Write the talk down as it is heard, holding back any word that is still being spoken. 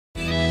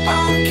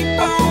keep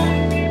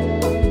on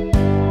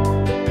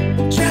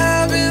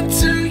driving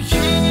to you.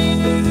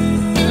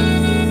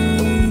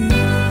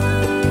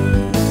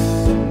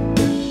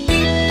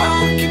 Keep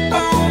on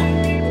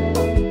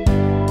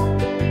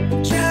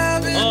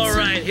driving. All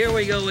right, here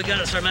we go. We got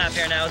us our map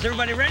here now. Is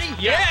everybody ready?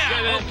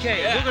 Yeah.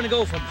 Okay, we're gonna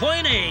go from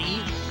point A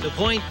to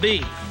point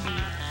B.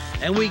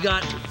 And we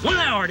got 1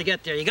 hour to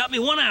get there. You got me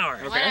 1 hour.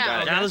 Okay.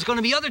 Now there's going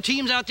to be other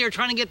teams out there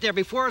trying to get there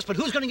before us, but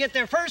who's going to get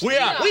there first? We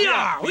are.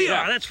 We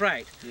are. That's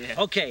right. Yeah.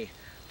 Okay.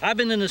 I've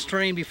been in this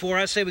terrain before.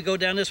 I say we go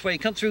down this way,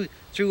 come through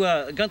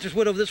Gunther's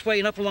Wood over this way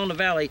and up along the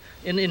valley.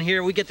 In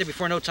here, we get there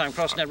before no time.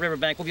 Crossing that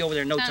riverbank, we'll be over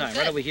there in no time.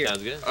 Right over here.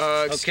 Sounds good.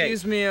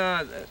 Excuse me,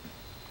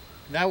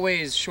 that way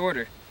is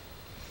shorter.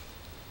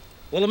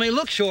 Well, it may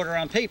look shorter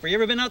on paper. You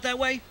ever been out that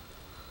way?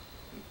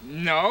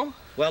 No.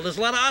 Well, there's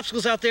a lot of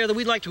obstacles out there that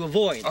we'd like to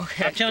avoid.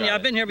 Okay. I'm telling you,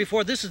 I've been here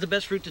before. This is the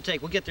best route to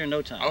take. We'll get there in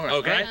no time. All right.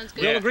 Okay. Sounds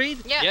good. We all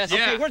agreed? Yeah. Yes.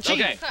 Okay, Yeah. we're a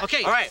team.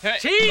 Okay. All right.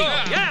 Team.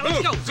 Yeah,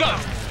 let's go. Let's go.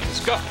 Let's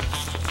go.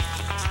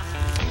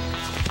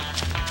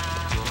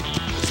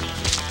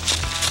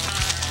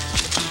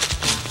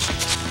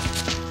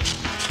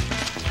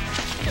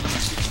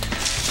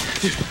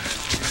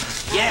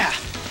 Yeah.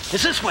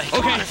 It's this way.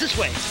 Come on, it's this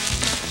way.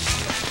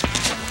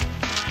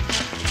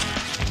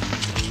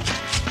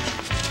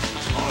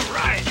 All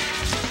right.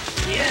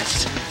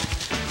 Yes.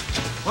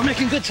 We're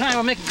making good time.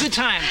 We're making good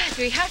time.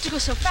 Do we have to go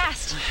so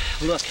fast?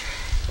 Look,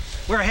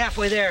 we're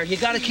halfway there. You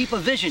got to keep a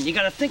vision. You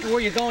got to think of where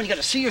you're going. You got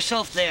to see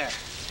yourself there.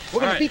 We're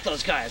going to beat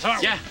those guys,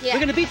 aren't we? Yeah. Yeah. We're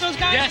going to beat those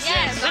guys? Yes.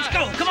 Yes. Let's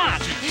go. Come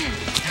on.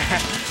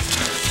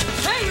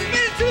 Hey, we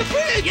made it to the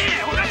bridge.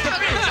 Yeah, we're at the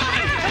bridge.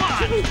 Come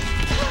on.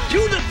 To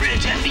the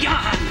bridge and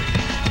beyond.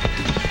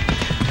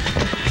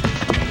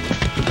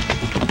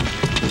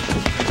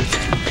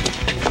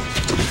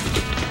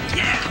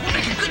 Yeah, we're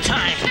making good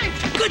time.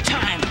 Good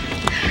time.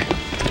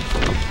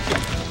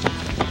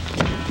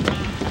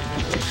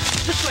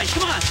 This way,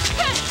 come on.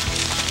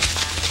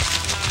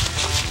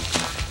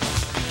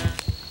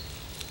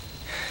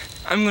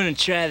 I'm gonna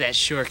try that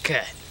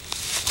shortcut.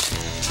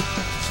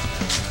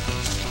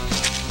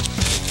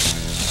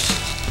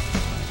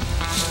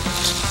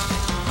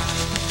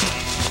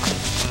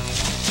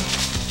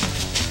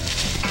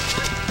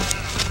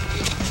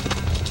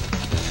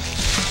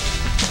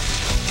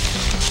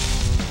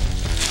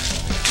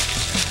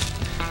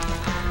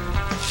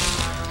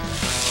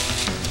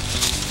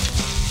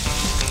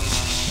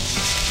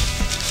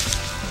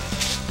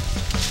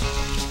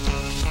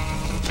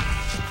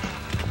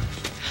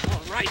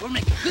 All right, we're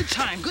making good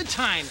time, good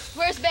time.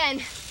 Where's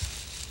Ben?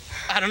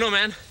 I don't know,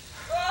 man.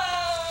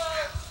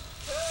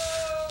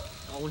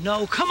 Oh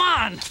no, come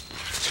on.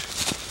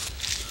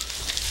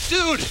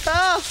 Dude.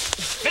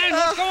 Ben,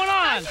 what's going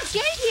on?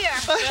 Get here.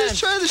 I just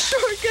tried the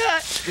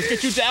shortcut. Let's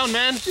get you down,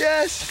 man.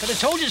 Yes. Could have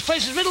told you this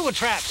place is riddled with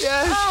traps.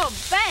 Yes. Oh,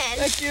 Ben.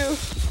 Thank you.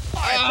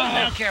 All right, put it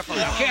down. Careful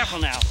now, careful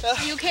now.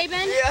 Are you okay,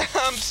 Ben? Yeah,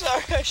 I'm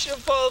sorry. I should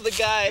follow the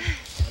guide.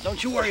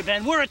 Don't you worry,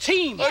 Ben. We're a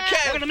team. Yeah.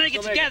 Okay. We're gonna make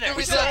it together.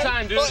 We still have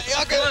time, dude.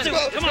 Okay, let's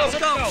go. Come on, let's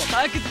go.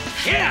 I could.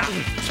 Yeah.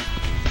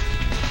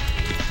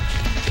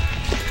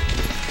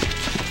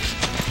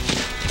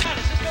 Come on,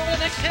 let's just go over the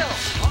next hill.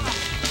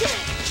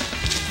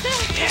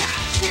 Yeah.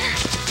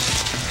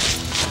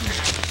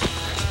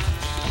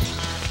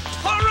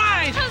 All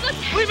right. Oh, look.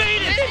 We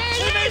made it.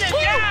 We made it.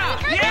 Yeah.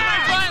 Woo. Yeah.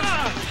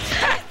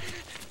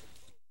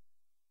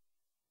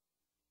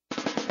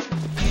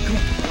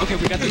 Okay,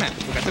 we got the map.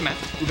 We got the map.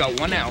 We got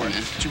 1 hour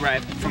to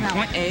arrive from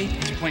point A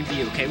to point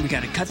B, okay? We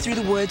gotta cut through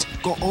the woods,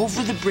 go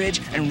over the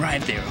bridge, and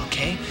arrive there,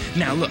 okay?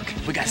 Now look,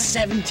 we got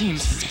 7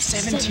 teams.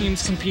 7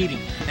 teams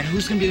competing. And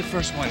who's gonna be the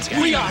first ones,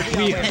 guys? We are.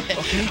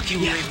 Okay,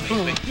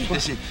 wait.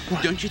 Listen,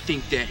 don't you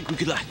think that we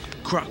could like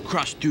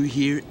cross through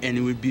here and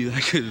it would be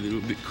like a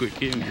little bit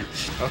quicker?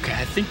 Okay,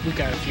 I think we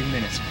got a few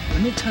minutes.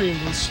 Let me tell you a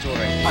little story.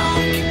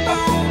 Keep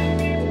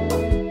on